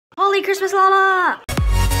Merry Christmas, Llama!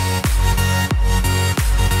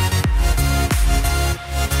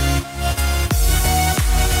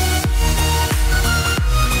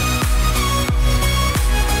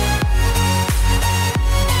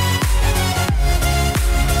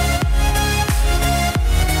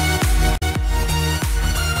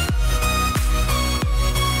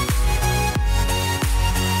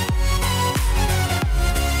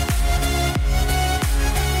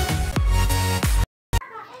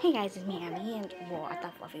 Hey guys, it's me, Abby, and well, I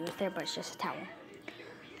thought Fluffy was there, but it's just a towel.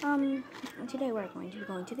 Today we're going to be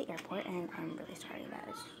going to the airport, and I'm really sorry that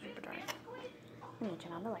it's super dark. Let me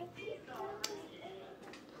turn on the light.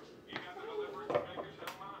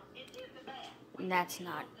 That's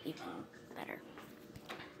not even better.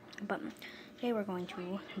 But today we're going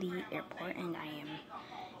to the airport, and I am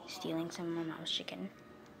stealing some of my mom's chicken,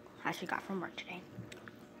 as she got from work today.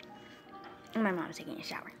 And my mom's taking a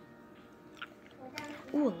shower.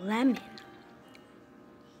 Ooh, lemon.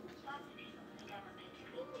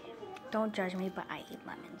 Don't judge me, but I eat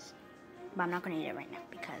lemons. But I'm not going to eat it right now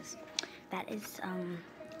because that is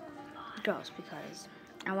gross, because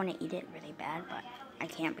I want to eat it really bad, but I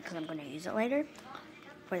can't because I'm going to use it later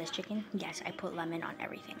for this chicken. Yes, I put lemon on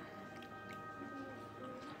everything.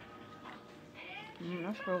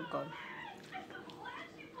 That's real good.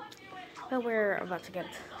 But we're about to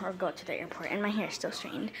go to the airport, and my hair is still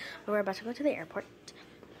straightened, but we're about to go to the airport.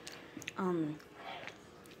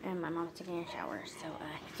 And my mom's taking a shower, so,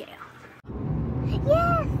 yeah.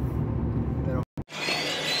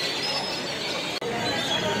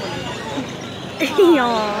 Yes!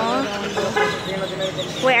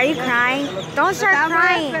 Wait, are you crying? Don't start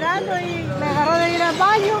crying!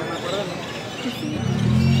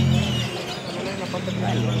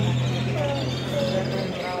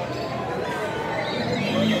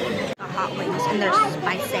 Hot wings, and they're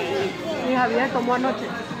spicy.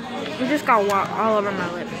 I just got water all over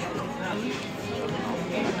my lips.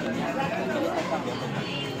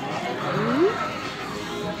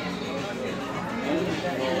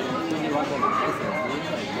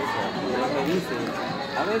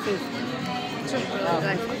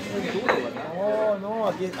 No,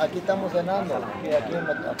 aquí estamos cenando.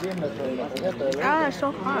 Aquí en nuestro Oh, it's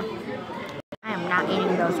so hot. I am not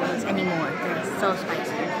eating those wings anymore. They're so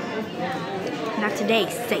spicy. Not today,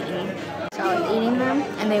 Satan. So I was eating them,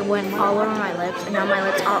 and they went all over my lips, and now my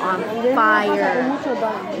lips are on fire.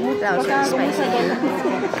 That was really spicy.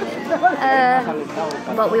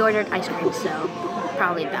 But we ordered ice cream, so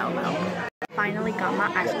probably that'll help. Finally got my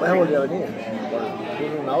ice cream.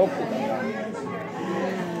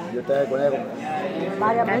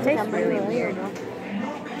 That tastes really weird.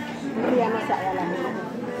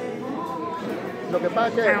 I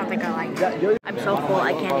don't think I like it. I'm so full,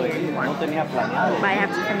 I can't eat anymore. But I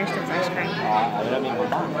have to finish this ice cream.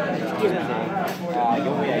 Excuse me.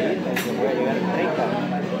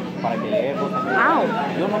 Ow!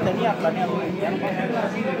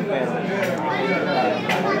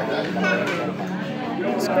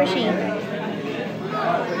 It's squishy.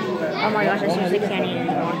 Oh my gosh, I seriously can't eat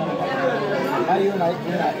anymore.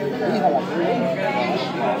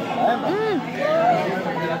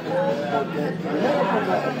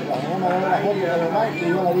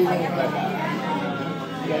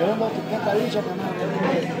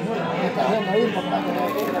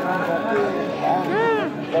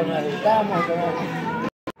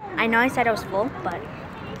 I know I said I was full, but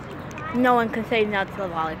no one can say no to the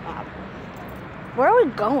lollipop. Where are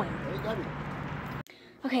we going?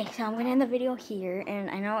 Okay, so I'm going to end the video here, and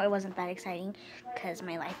I know it wasn't that exciting, because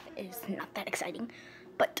my life is not that exciting,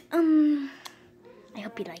 but, I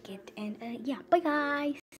hope you like it, and, yeah, bye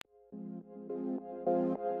guys!